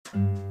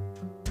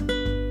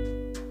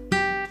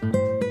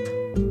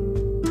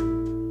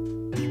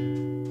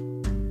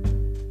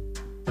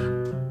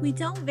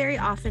don't very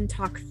often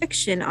talk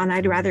fiction on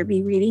I'd Rather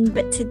Be Reading,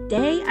 but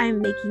today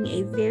I'm making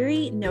a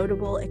very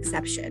notable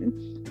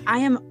exception. I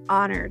am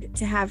honored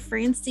to have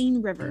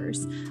Francine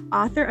Rivers,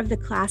 author of the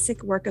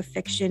classic work of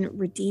fiction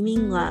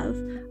Redeeming Love,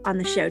 on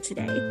the show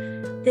today.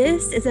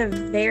 This is a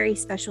very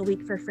special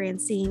week for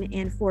Francine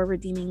and for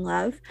Redeeming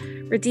Love.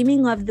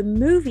 Redeeming Love, the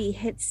movie,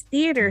 hits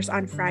theaters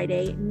on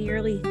Friday,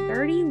 nearly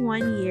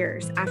 31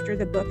 years after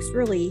the book's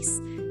release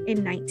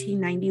in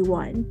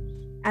 1991.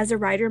 As a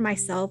writer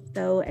myself,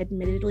 though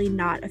admittedly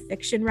not a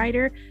fiction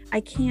writer,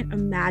 I can't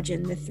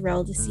imagine the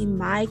thrill to see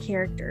my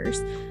characters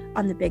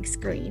on the big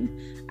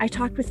screen. I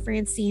talked with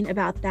Francine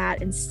about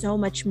that and so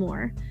much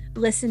more.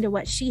 Listen to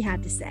what she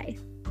had to say.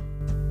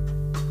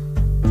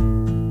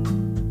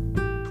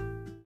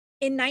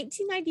 In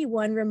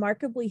 1991,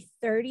 remarkably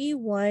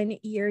 31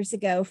 years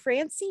ago,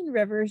 Francine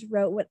Rivers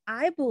wrote what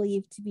I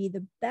believe to be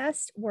the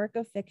best work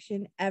of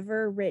fiction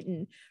ever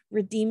written,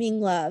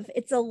 Redeeming Love.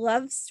 It's a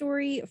love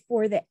story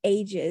for the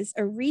ages,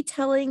 a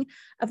retelling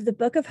of the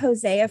book of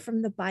Hosea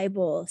from the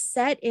Bible,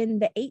 set in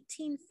the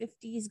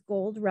 1850s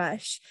gold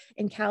rush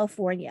in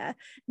California.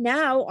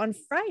 Now, on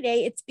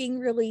Friday, it's being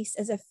released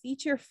as a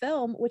feature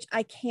film, which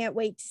I can't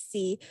wait to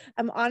see.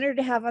 I'm honored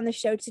to have on the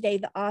show today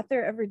the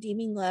author of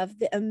Redeeming Love,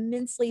 the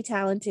immensely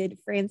talented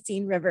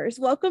Francine Rivers.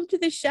 Welcome to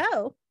the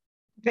show.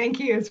 Thank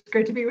you. It's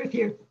great to be with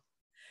you.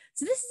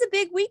 So this is a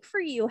big week for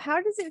you.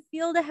 How does it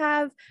feel to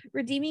have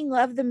Redeeming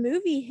Love, the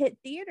movie, hit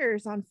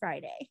theaters on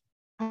Friday?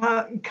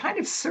 Kind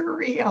of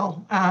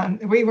surreal.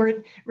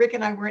 Rick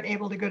and I weren't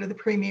able to go to the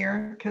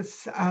premiere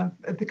because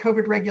the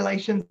COVID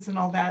regulations and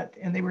all that,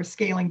 and they were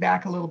scaling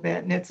back a little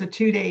bit. And it's a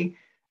 2-day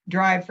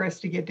drive for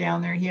us to get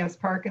down there. He has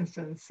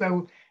Parkinson's.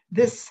 So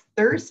this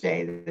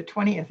Thursday, the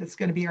 20th, is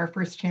going to be our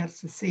first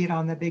chance to see it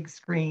on the big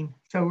screen.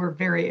 So we're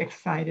very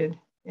excited.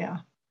 Yeah.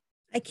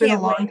 It's been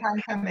a long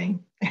time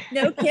coming.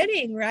 No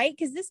kidding, right?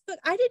 Because this book,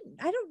 I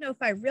don't know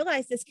if I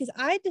realized this, because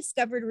I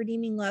discovered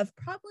Redeeming Love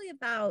probably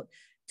about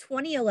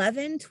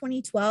 2011,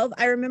 2012.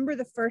 I remember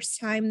the first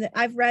time that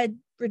I've read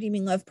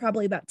Redeeming Love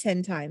probably about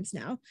 10 times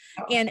now,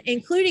 and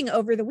including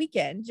over the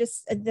weekend,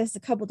 just this a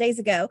couple days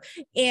ago.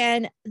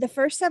 And the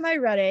first time I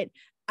read it,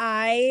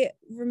 I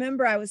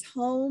remember I was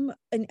home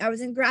and I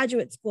was in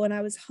graduate school, and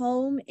I was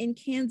home in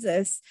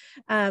Kansas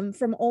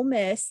from Ole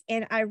Miss,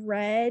 and I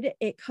read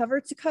it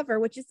cover to cover,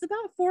 which is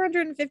about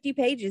 450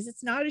 pages.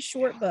 It's not a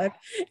short book.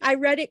 I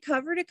read it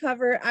cover to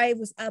cover. I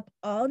was up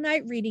all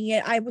night reading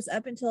it. I was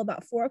up until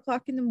about 4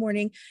 o'clock in the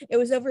morning. It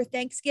was over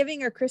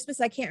Thanksgiving or Christmas.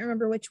 I can't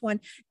remember which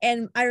one.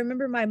 And I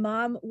remember my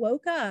mom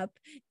woke up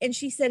and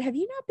she said, "Have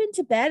you not been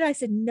to bed?" I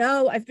said,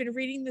 "No, I've been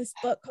reading this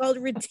book called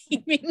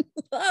Redeeming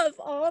Love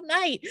all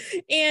night."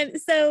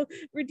 And so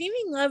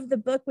Redeeming Love, the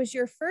book, was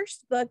your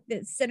first book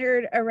that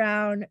centered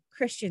around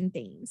Christian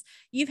themes.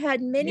 You've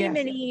had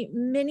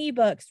many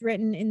books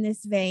written in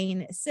this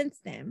vein since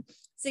then.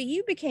 So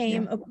you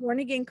became a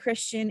born-again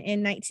Christian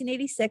in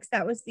 1986.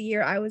 That was the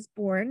year I was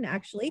born,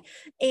 actually.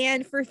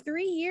 And for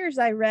 3 years,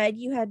 I read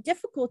you had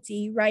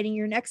difficulty writing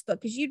your next book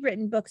because you'd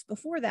written books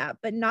before that,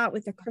 but not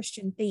with a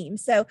Christian theme.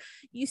 So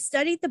you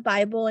studied the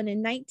Bible, and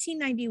in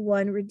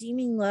 1991,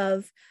 Redeeming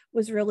Love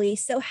was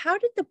released. So how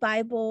did the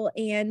Bible,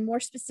 and more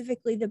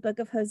specifically the book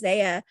of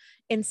Hosea,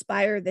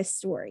 inspire this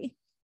story?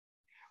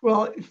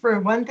 Well, for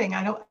one thing,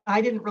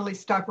 I didn't really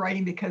stop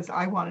writing because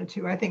I wanted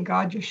to. I think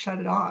God just shut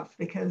it off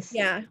because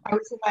I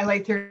was in my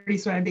late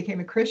 30s when I became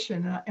a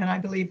Christian, and I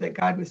believe that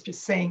God was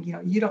just saying,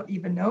 you don't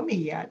even know me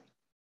yet.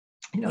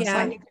 So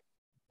I need to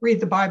read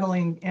the Bible,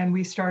 and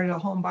we started a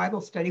home Bible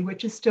study,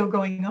 which is still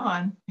going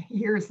on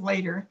years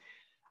later.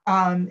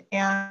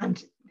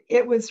 And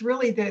it was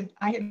really that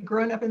I had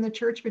grown up in the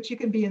church, but you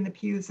can be in the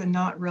pews and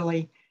not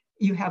really,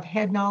 you have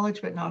head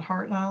knowledge, but not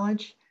heart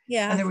knowledge.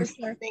 Yeah, and there was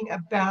something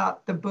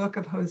about the book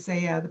of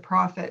Hosea, the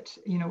prophet,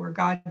 where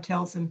God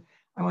tells him,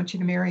 "I want you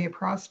to marry a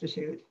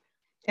prostitute."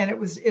 And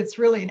it's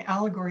really an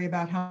allegory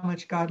about how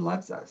much God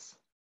loves us.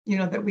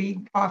 That we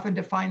often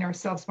define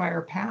ourselves by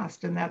our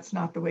past, and that's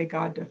not the way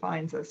God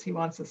defines us. He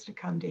wants us to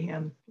come to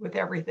him with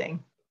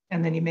everything,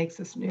 and then he makes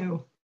us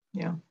new.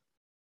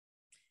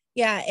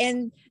 Yeah,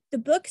 and the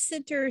book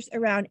centers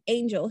around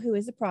Angel, who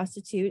is a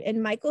prostitute,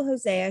 and Michael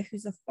Hosea,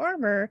 who's a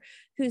farmer,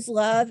 whose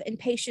love and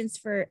patience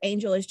for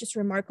Angel is just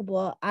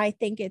remarkable. I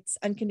think it's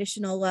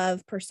unconditional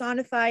love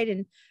personified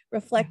and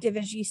reflective,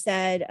 as you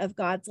said, of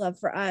God's love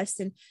for us.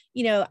 And,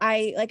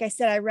 like I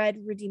said, I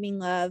read Redeeming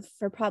Love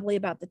for probably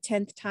about the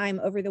 10th time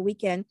over the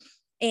weekend.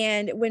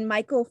 And when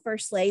Michael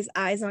first lays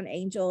eyes on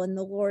Angel and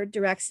the Lord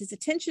directs his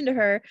attention to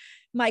her,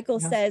 Michael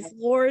says,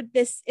 "Lord,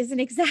 this isn't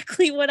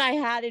exactly what I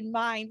had in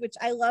mind," which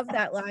I love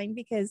that line,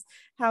 because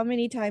how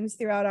many times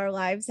throughout our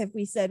lives have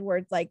we said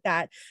words like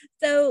that?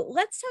 So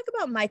let's talk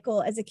about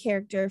Michael as a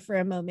character for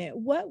a moment.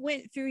 What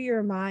went through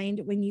your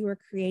mind when you were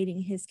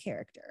creating his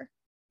character?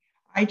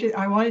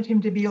 I wanted him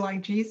to be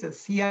like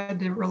Jesus. He had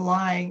to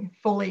rely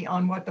fully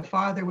on what the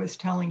Father was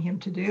telling him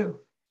to do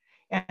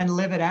and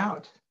live it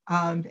out.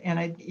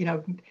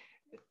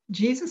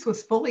 Jesus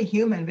was fully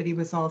human, but he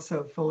was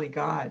also fully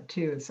God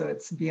too. So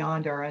it's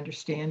beyond our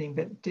understanding.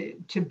 But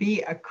to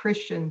be a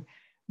Christian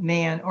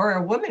man, or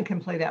a woman can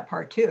play that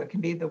part too. It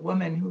can be the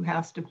woman who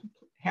has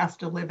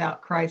to live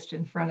out Christ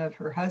in front of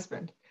her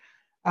husband.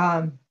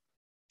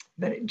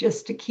 But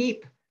just to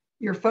keep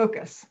your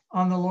focus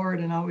on the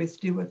Lord and always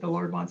do what the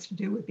Lord wants to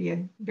do would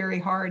be very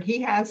hard. He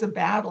has a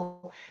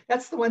battle.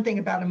 That's the one thing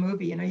about a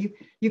movie.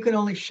 You can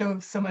only show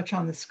so much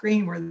on the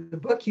screen, where the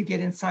book, you get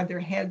inside their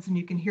heads and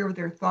you can hear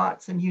their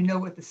thoughts and you know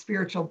what the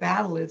spiritual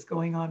battle is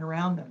going on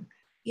around them.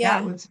 Yeah.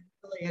 That was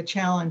really a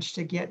challenge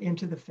to get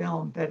into the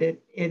film, but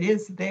it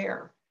is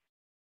there.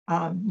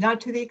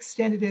 Not to the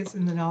extent it is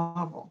in the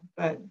novel,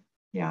 but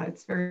yeah,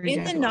 it's very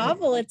in the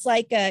novel. It's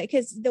like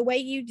because the way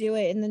you do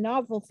it in the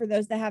novel, for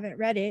those that haven't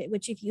read it,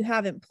 which if you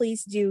haven't,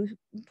 please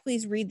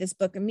read this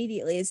book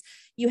immediately, is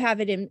you have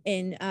it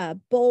in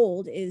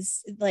bold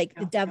is like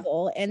the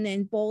devil, and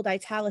then bold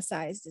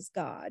italicized is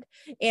God.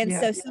 And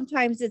so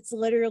sometimes it's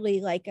literally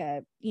like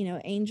a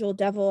angel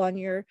devil on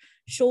your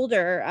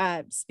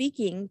shoulder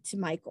speaking to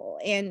Michael,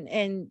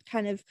 and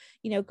kind of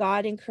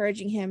God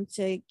encouraging him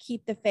to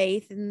keep the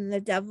faith, and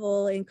the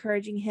devil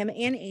encouraging him,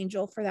 and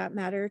angel for that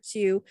matter,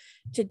 to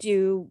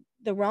do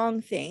the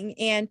wrong thing.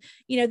 And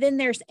then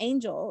there's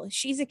Angel.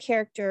 She's a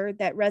character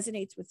that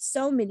resonates with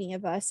so many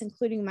of us,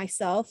 including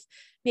myself.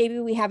 Maybe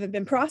we haven't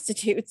been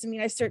prostitutes. I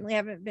mean, I certainly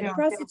haven't been a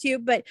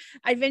prostitute, but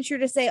I'd venture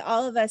to say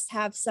all of us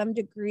have some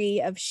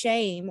degree of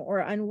shame or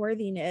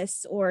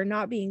unworthiness or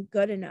not being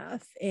good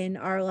enough in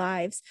our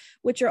lives,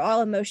 which are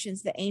all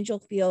emotions that Angel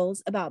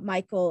feels about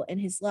Michael and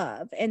his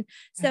love. And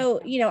so,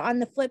 on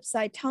the flip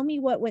side, tell me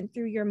what went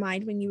through your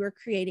mind when you were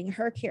creating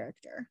her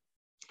character.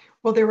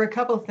 Well, there were a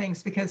couple of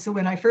things, because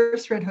when I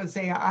first read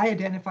Hosea, I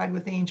identified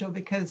with Angel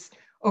because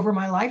over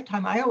my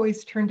lifetime, I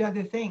always turned to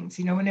other things.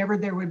 Whenever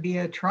there would be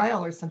a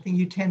trial or something,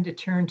 you tend to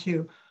turn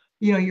to,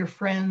 your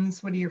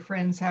friends. What do your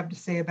friends have to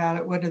say about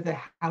it? What do the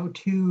how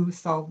to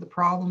solve the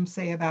problem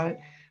say about it?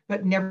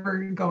 But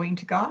never going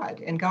to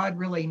God. And God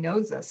really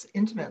knows us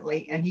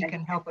intimately, and he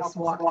can help us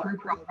walk through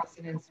problems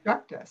and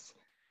instruct us.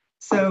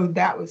 So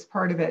that was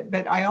part of it.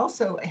 But I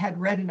also had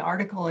read an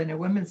article in a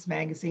women's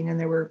magazine, and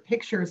there were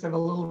pictures of a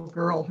little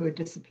girl who had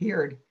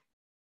disappeared.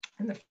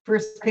 And the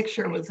first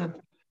picture was of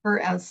her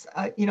as,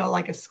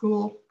 like a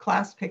school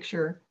class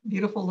picture,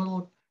 beautiful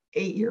little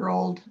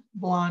 8-year-old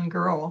blonde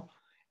girl.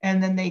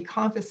 And then they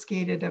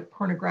confiscated a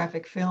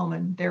pornographic film,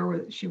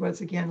 and she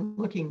was again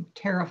looking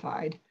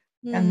terrified.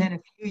 And then a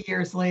few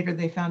years later,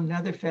 they found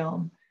another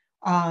film.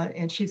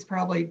 And she's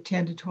probably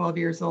 10 to 12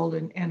 years old,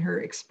 and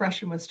her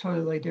expression was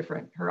totally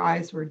different. Her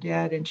eyes were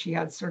dead, and she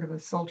had sort of a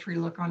sultry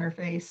look on her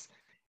face.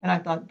 And I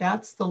thought,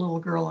 that's the little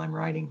girl I'm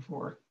writing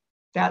for.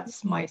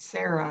 That's my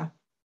Sarah,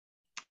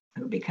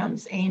 who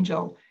becomes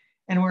Angel.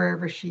 And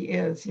wherever she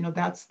is,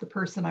 that's the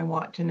person I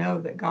want to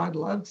know that God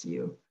loves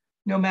you.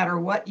 No matter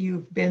what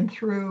you've been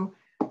through,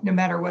 no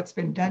matter what's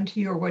been done to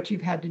you or what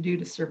you've had to do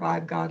to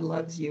survive, God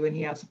loves you, and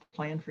he has a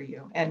plan for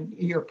you. And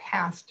your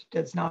past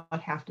does not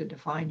have to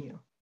define you.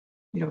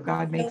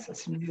 God makes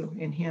us new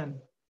in him.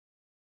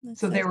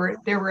 So there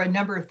were a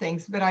number of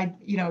things, but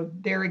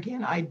there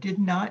again, I did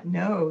not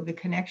know the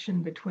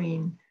connection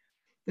between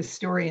the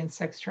story and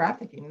sex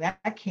trafficking.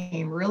 That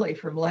came really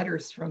from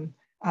letters from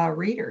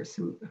readers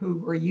who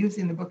were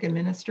using the book in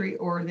ministry,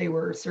 or they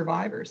were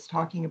survivors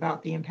talking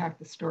about the impact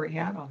the story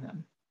had on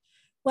them.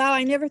 Wow,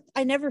 I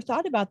never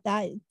thought about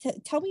that.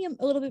 Tell me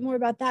a little bit more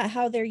about that,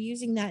 how they're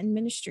using that in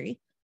ministry.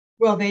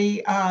 Well,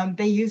 they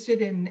used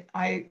it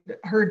I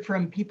heard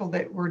from people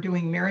that were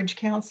doing marriage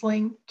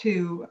counseling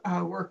to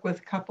work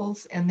with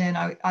couples. And then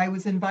I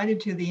was invited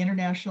to the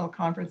International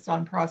Conference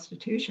on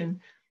Prostitution.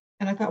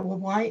 And I thought, well,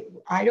 why?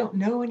 I don't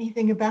know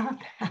anything about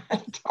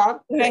that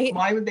topic. Right.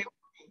 Why would they?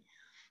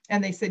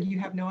 And they said, you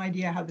have no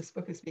idea how this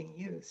book is being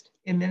used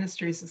in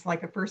ministries. It's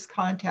like a first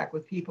contact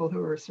with people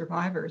who are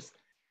survivors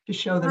to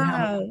show them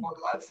how much God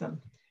loves them.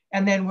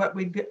 And then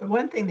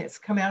one thing that's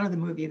come out of the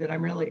movie that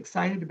I'm really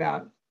excited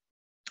about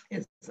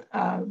is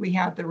we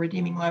have the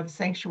Redeeming Love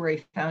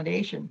Sanctuary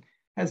Foundation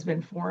has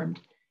been formed,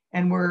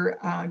 and we're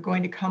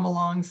going to come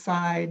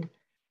alongside,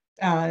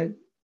 I'm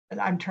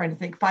trying to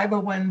think,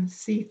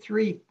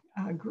 501c3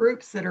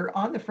 groups that are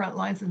on the front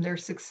lines, and they're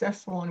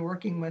successful in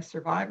working with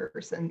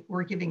survivors, and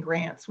we're giving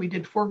grants. We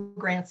did 4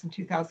 grants in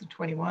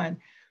 2021,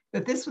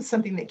 but this was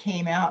something that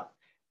came out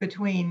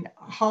between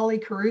Holly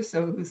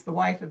Caruso, who's the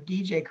wife of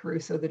DJ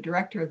Caruso, the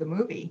director of the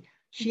movie.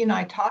 She and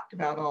I talked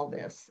about all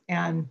this,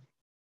 and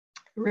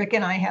Rick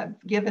and I have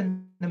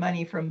given the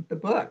money from the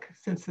book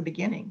since the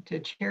beginning to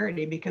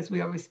charity, because we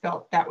always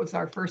felt that was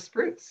our first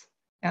fruits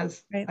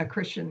as a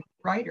Christian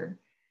writer.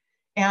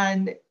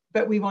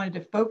 But we wanted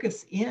to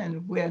focus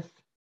in with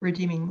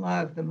Redeeming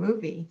Love, the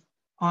movie,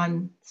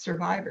 on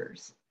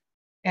survivors.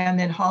 And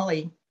then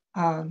Holly,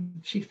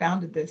 she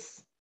founded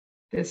this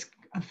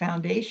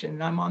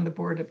foundation. I'm on the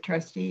board of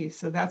trustees.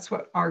 So that's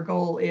what our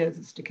goal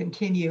is to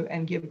continue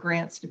and give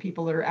grants to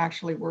people that are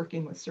actually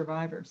working with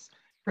survivors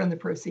from the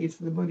proceeds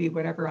of the movie,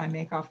 whatever I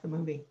make off the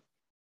movie.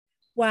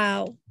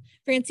 Wow.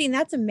 Francine,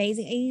 that's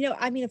amazing.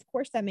 And of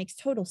course that makes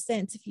total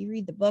sense. If you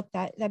read the book,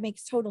 that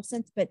makes total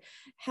sense. But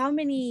how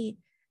many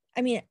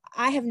I mean,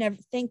 I have never,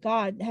 thank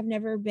God, have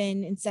never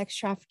been in sex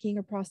trafficking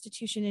or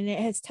prostitution, and it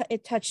has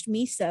it touched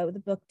me so. The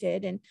book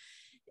did, and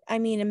I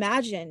mean,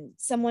 imagine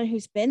someone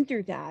who's been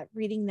through that,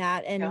 reading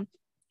that, and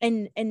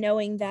and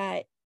knowing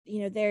that,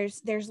 you know,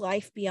 there's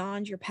life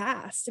beyond your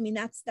past. I mean,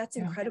 that's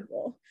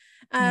incredible.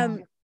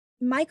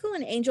 Michael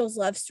and Angel's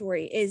love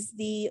story is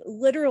the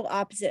literal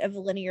opposite of a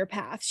linear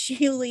path.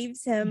 She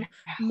leaves him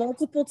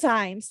multiple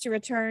times to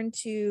return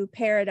to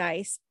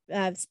paradise,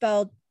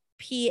 spelled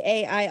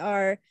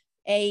Pairadice,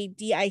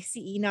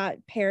 not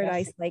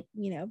paradise, like,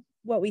 you know,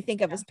 what we think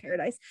of as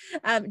paradise,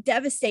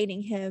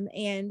 devastating him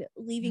and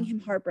leaving him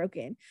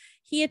heartbroken.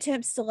 He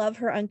attempts to love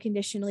her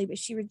unconditionally, but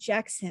she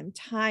rejects him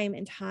time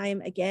and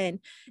time again.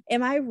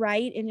 Am I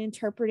right in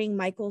interpreting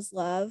Michael's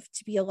love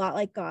to be a lot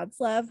like God's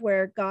love,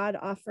 where God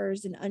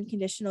offers an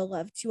unconditional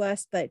love to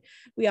us, but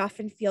we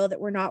often feel that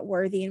we're not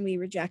worthy and we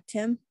reject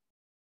him?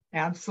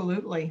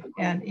 Absolutely.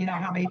 And, you know,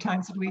 how many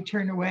times did we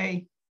turn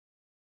away,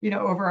 you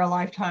know, over a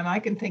lifetime? I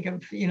can think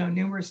of, you know,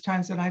 numerous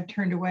times when I've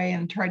turned away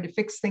and tried to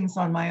fix things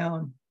on my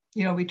own.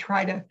 You know, we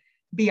try to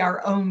be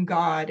our own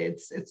God.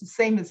 It's the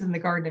same as in the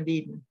Garden of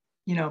Eden.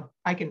 You know,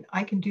 I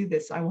can do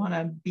this. I want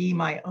to be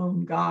my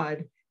own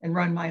God and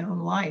run my own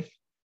life.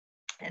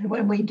 And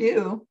when we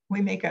do,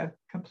 we make a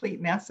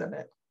complete mess of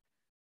it.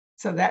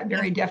 So that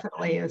very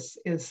definitely is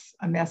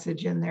a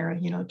message in there.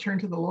 You know, turn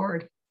to the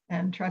Lord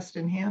and trust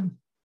in him.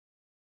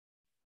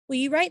 Well,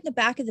 you write in the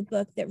back of the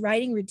book that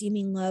writing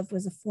Redeeming Love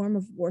was a form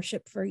of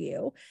worship for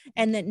you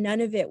and that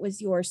none of it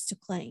was yours to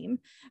claim.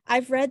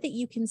 I've read that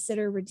you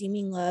consider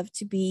Redeeming Love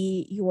to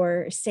be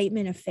your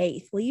statement of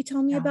faith. Will you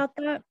tell me about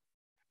that?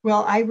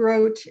 Well, I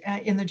wrote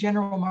in the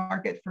general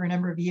market for a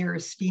number of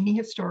years, steamy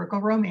historical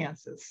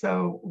romances.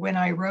 So when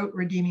I wrote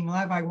Redeeming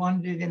Love, I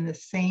wanted it in the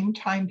same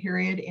time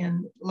period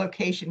in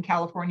location,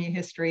 California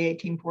history,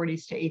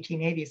 1840s to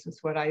 1880s was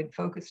what I had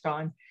focused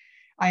on.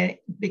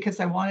 Because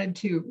I wanted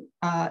to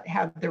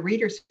have the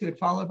readers who had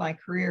followed my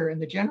career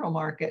in the general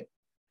market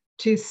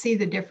to see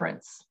the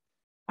difference.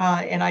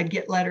 And I'd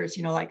get letters,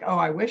 you know, like, oh,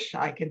 I wish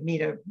I could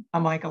meet a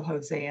Michael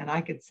Jose. And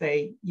I could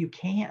say, you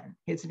can.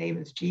 His name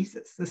is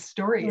Jesus. The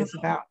story is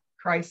about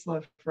Christ's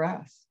love for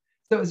us.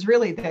 So it was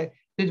really the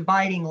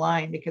dividing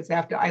line, because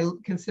after I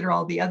consider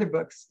all the other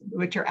books,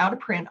 which are out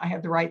of print, I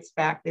have the rights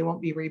back. They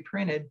won't be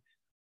reprinted.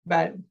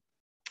 But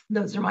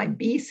those are my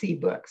BC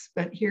books.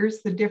 But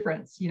here's the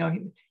difference. You know,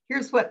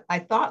 here's what I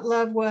thought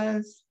love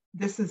was.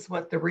 This is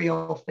what the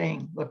real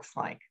thing looks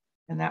like.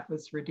 And that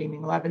was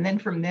Redeeming Love. And then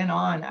from then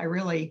on, I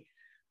really,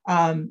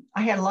 I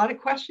had a lot of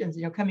questions,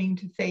 you know, coming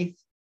to faith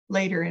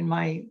later in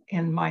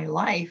my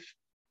life.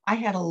 I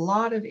had a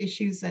lot of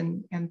issues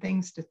and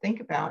things to think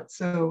about.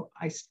 So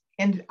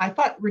I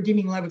thought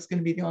Redeeming Love was going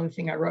to be the only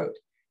thing I wrote.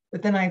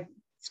 But then I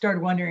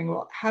started wondering,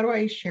 well, how do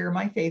I share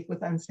my faith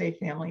with unsaved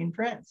family and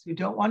friends who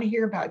don't want to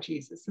hear about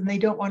Jesus and they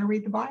don't want to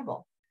read the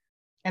Bible?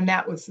 And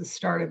that was the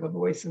start of A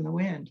Voice in the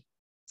Wind.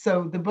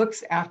 So the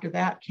books after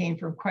that came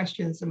from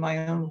questions in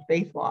my own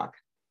faith walk,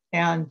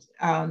 and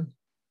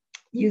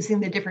using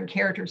the different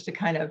characters to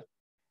kind of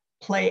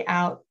play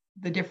out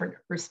the different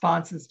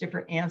responses,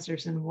 different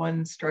answers in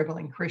one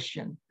struggling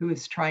Christian who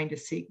is trying to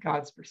seek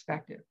God's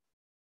perspective.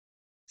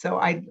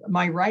 So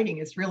my writing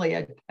is really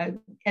an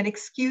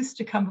excuse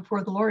to come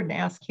before the Lord and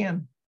ask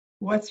him,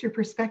 what's your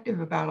perspective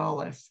about all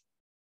this?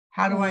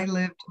 How do I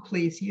live to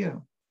please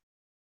you?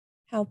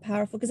 How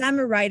powerful, because I'm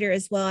a writer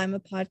as well. I'm a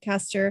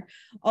podcaster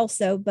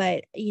also,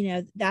 but you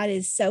know, that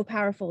is so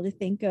powerful to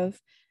think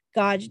of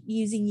God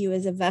using you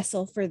as a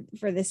vessel for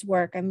this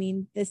work. I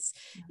mean, this,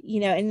 you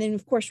know, and then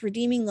of course,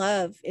 Redeeming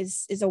Love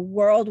is a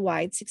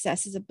worldwide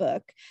success as a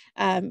book.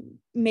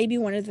 Maybe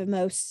one of the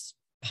most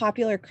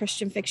popular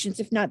Christian fictions,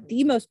 if not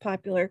the most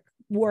popular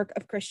work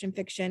of Christian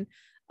fiction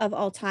of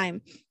all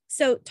time.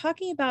 So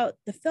talking about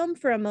the film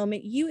for a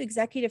moment, you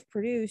executive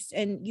produced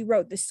and you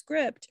wrote the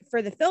script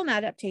for the film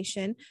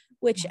adaptation,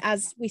 which,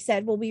 as we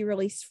said, will be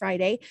released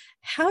Friday.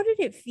 How did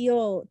it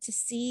feel to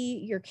see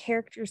your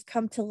characters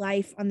come to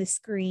life on the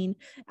screen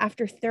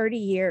after 30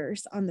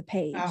 years on the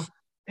page? Oh,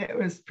 it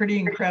was pretty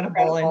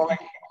incredible. And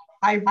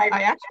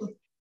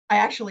I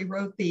actually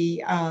wrote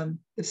the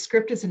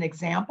script as an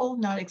example,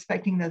 not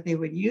expecting that they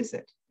would use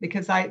it,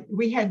 because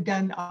we had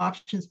done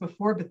options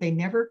before, but they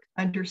never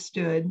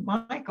understood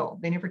Michael.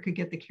 They never could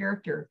get the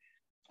character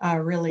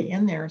really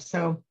in there.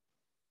 So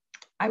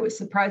I was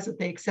surprised that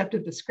they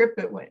accepted the script.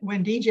 But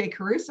when DJ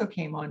Caruso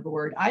came on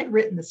board, I'd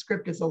written the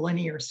script as a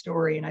linear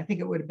story, and I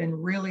think it would have been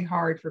really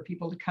hard for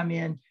people to come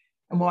in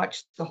and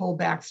watch the whole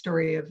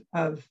backstory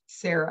of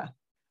Sarah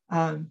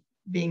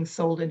being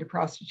sold into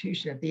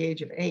prostitution at the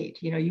age of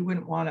 8. You know, you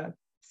wouldn't want to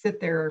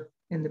sit there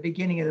in the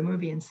beginning of the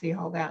movie and see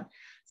all that.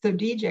 So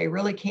DJ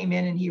really came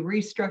in and he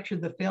restructured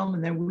the film,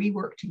 and then we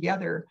worked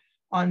together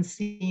on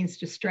scenes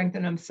to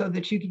strengthen them so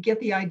that you could get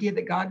the idea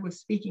that God was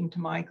speaking to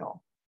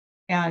Michael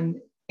and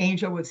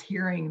Angel was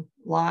hearing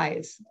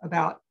lies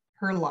about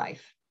her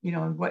life, you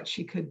know, and what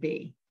she could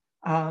be.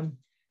 So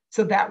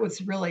it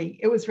was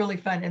really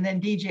fun. And then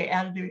DJ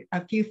added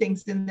a few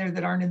things in there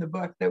that aren't in the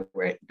book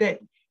that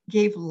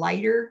gave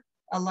lighter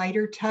a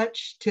lighter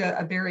touch to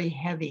a very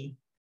heavy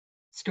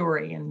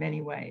story in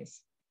many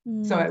ways.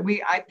 So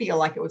I feel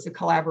like it was a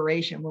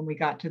collaboration when we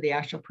got to the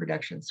actual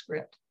production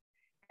script.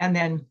 And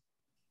then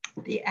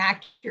the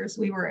actors,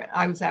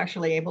 I was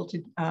actually able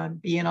to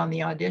be in on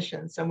the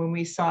audition. So when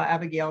we saw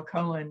Abigail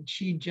Cohen,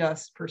 she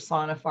just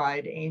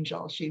personified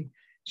Angel. She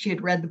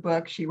had read the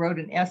book. She wrote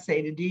an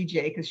essay to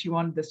DJ because she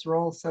wanted this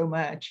role so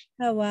much.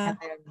 Oh, wow.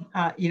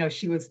 And then,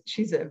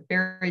 she's a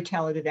very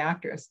talented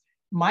actress.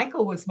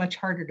 Michael was much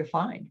harder to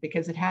find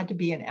because it had to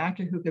be an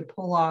actor who could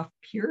pull off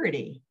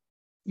purity,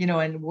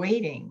 and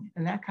waiting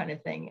and that kind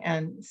of thing.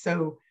 And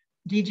so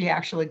DJ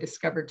actually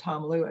discovered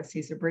Tom Lewis.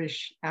 He's a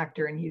British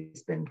actor and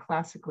he's been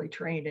classically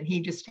trained, and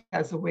he just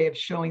has a way of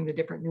showing the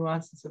different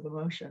nuances of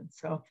emotion.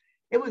 So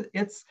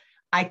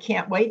I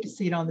can't wait to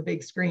see it on the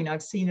big screen.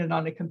 I've seen it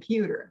on a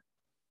computer.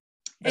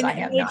 And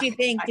what did you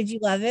think? Did you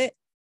love it?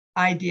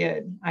 I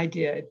did.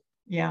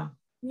 Yeah.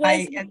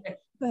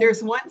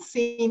 There's one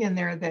scene in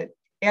there that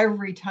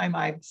every time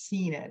I've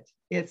seen it,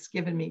 it's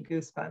given me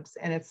goosebumps.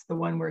 And it's the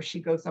one where she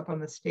goes up on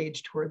the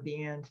stage toward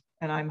the end.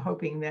 And I'm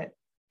hoping that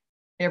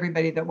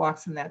everybody that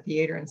walks in that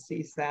theater and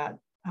sees that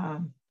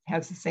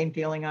has the same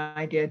feeling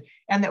I did.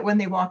 And that when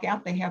they walk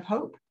out, they have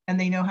hope and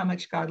they know how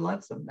much God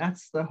loves them.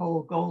 That's the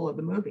whole goal of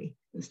the movie,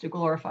 is to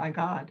glorify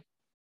God.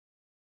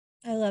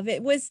 I love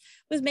it. Was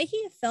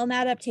making a film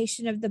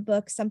adaptation of the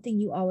book something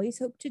you always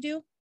hoped to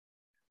do?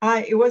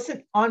 It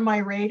wasn't on my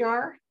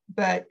radar,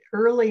 but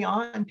early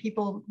on,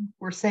 people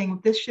were saying,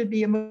 this should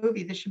be a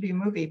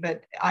movie.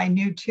 But I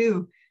knew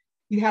too,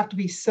 you have to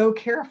be so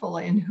careful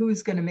in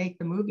who's going to make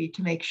the movie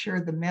to make sure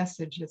the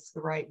message is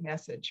the right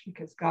message,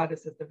 because God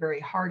is at the very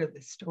heart of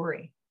the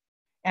story.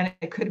 And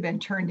it could have been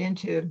turned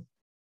into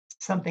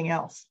something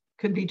else.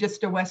 Could be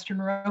just a Western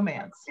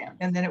romance,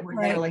 and then it would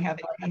really have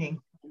a meaning.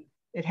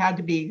 It had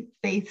to be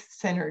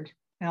faith-centered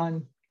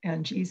and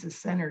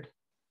Jesus-centered.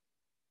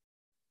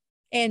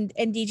 And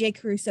DJ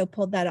Caruso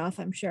pulled that off,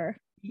 I'm sure.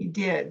 He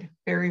did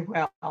very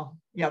well.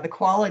 Yeah, the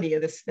quality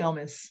of this film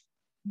is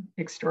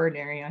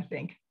extraordinary, I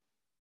think.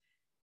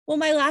 Well,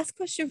 my last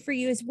question for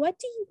you is, what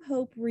do you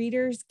hope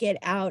readers get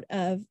out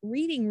of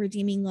reading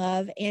Redeeming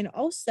Love, and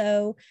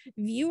also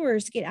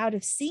viewers get out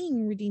of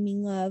seeing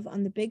Redeeming Love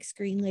on the big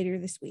screen later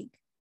this week?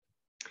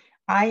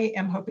 I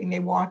am hoping they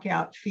walk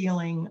out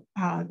feeling,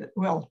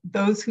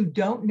 those who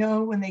don't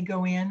know when they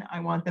go in,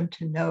 I want them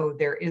to know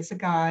there is a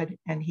God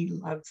and he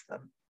loves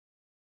them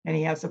and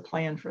he has a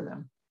plan for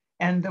them.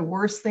 And the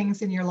worst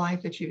things in your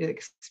life that you've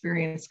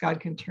experienced,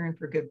 God can turn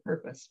for good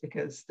purpose,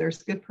 because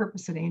there's good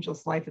purpose in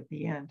Angel's life at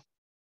the end.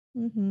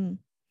 Mm-hmm.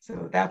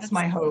 So that's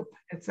my hope.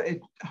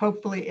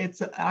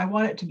 I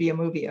want it to be a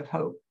movie of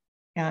hope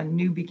and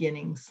new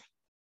beginnings.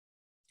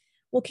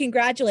 Well,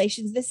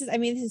 congratulations. This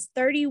is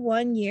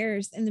 31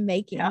 years in the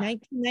making,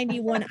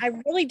 1991. I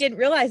really didn't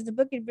realize the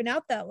book had been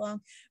out that long,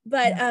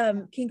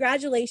 but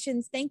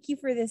congratulations. Thank you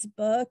for this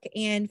book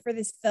and for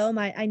this film.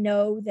 I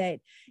know that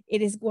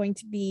it is going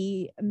to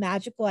be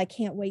magical. I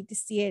can't wait to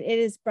see it.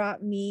 It has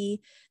brought me,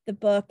 the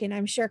book, and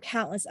I'm sure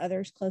countless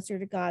others, closer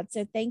to God.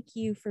 So thank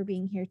you for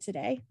being here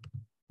today.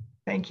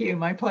 Thank you.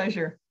 My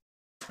pleasure.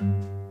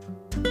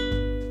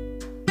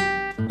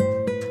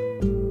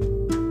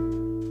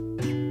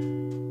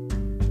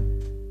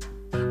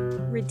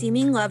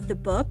 Redeeming Love, the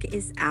book,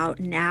 is out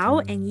now,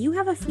 and you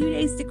have a few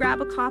days to grab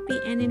a copy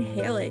and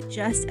inhale it,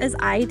 just as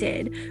I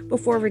did,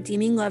 before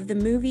Redeeming Love, the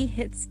movie,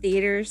 hits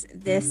theaters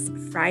this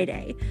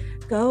Friday.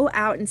 Go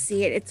out and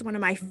see it. It's one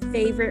of my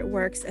favorite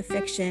works of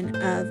fiction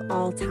of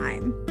all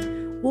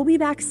time. We'll be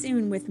back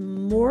soon with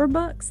more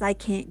books I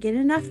can't get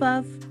enough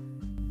of.